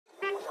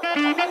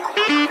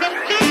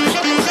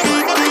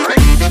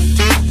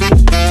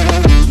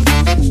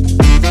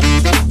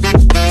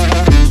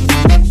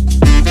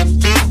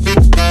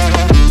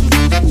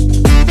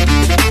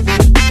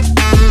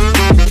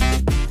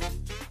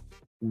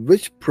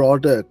which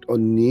product or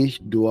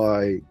niche do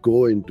I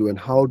go into, and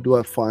how do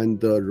I find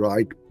the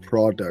right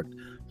product?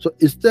 So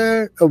is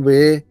there a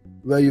way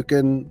where you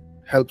can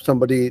help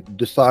somebody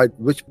decide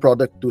which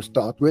product to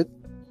start with?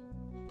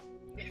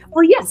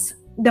 Well, yes.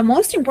 The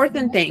most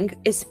important thing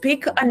is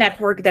pick a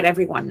network that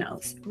everyone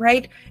knows,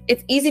 right?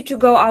 It's easy to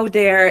go out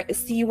there,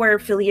 see where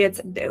affiliates,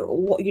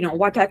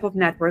 what type of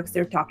networks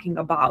they're talking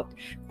about.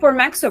 For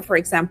MaxWeb, for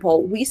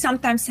example, we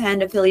sometimes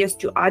send affiliates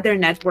to other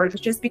networks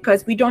just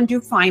because we don't do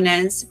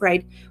finance,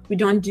 right? We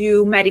don't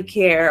do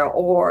Medicare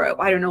or,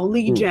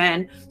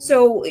 Legion.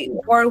 So,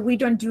 or we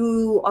don't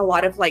do a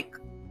lot of like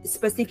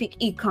specific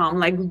e-com,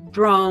 like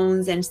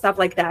drones and stuff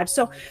like that.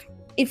 So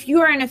if you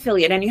are an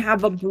affiliate and you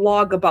have a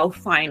blog about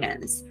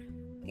finance,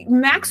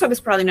 MaxWeb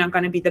is probably not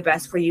going to be the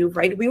best for you,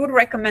 right? We would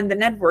recommend the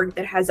network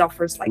that has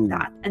offers like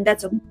that. And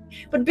that's okay.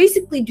 But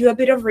basically do a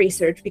bit of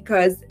research,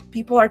 because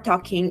people are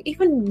talking,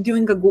 even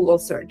doing a Google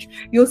search,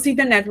 you'll see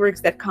the networks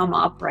that come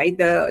up, right?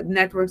 The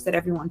networks that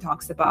everyone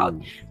talks about.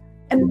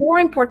 And more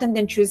important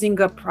than choosing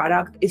a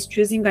product is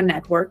choosing a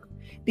network.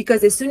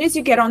 Because as soon as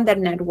you get on that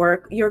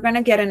network, you're going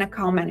to get an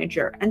account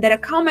manager. And that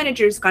account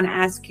manager is going to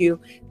ask you,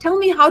 tell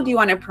me, how do you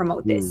want to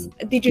promote this?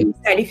 Did you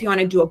decide if you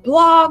want to do a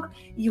blog?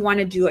 You want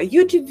to do a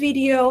YouTube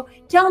video?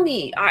 Tell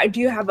me,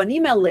 do you have an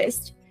email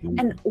list?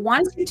 And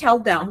once you tell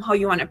them how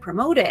you want to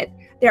promote it,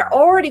 they're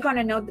already going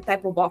to know the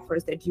type of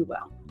offers that you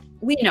will.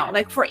 We know,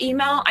 like for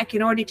email, I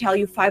can already tell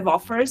you 5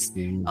 offers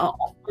on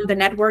the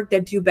network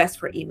that do best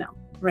for email,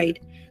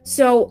 right?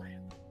 So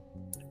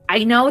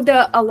I know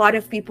that a lot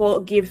of people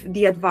give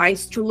the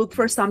advice to look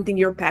for something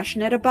you're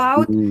passionate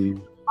about.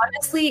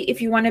 Honestly,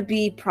 if you want to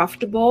be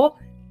profitable,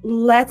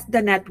 let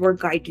the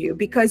network guide you,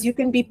 because you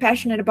can be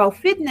passionate about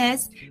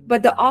fitness,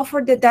 but the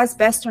offer that does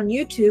best on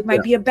YouTube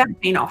might be a back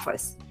pain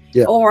office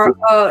or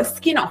a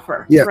skin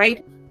offer,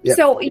 right?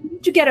 So you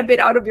need to get a bit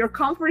out of your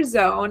comfort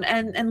zone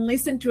and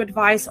listen to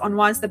advice on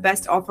what's the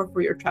best offer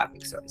for your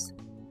traffic source.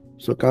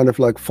 So kind of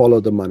like follow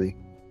the money.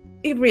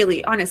 It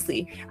really,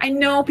 honestly, I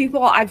know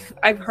people,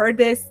 I've heard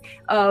this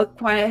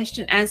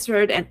question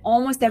answered, and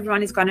almost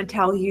everyone is going to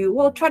tell you,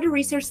 well, try to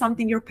research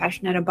something you're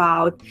passionate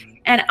about.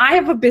 And I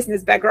have a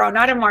business background,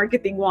 not a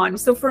marketing one.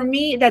 So for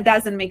me, that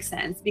doesn't make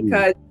sense,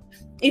 because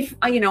if,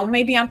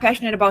 maybe I'm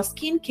passionate about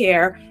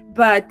skincare,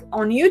 but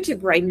on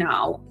YouTube right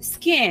now,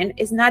 skin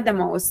is not the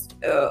most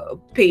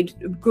paid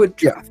good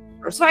traffic.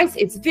 So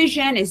it's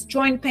vision, it's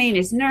joint pain,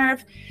 it's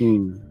nerve.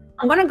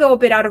 I'm going to go a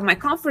bit out of my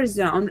comfort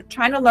zone,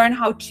 trying to learn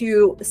how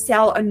to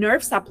sell a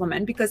nerve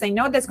supplement, because I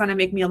know that's going to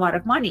make me a lot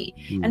of money.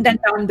 And then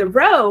down the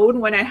road,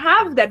 when I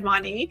have that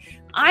money,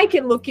 I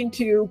can look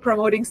into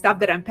promoting stuff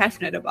that I'm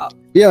passionate about.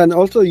 Yeah. And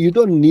also, you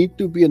don't need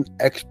to be an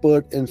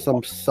expert in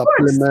some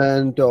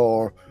supplement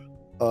or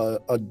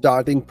a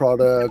dieting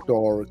product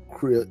or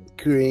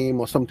cream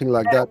or something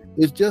like that.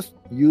 It's just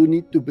you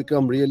need to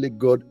become really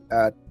good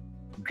at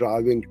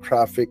driving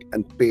traffic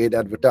and paid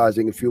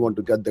advertising if you want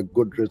to get the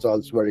good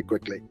results very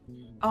quickly.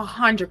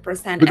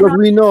 100%. Because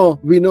we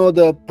know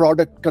the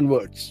product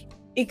converts.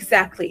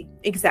 Exactly.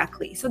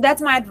 So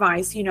that's my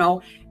advice,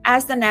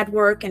 as the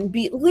network, and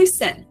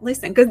listen,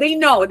 because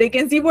they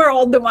can see where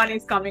all the money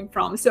is coming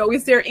from. So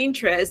it's their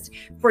interest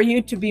for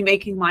you to be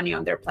making money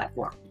on their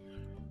platform.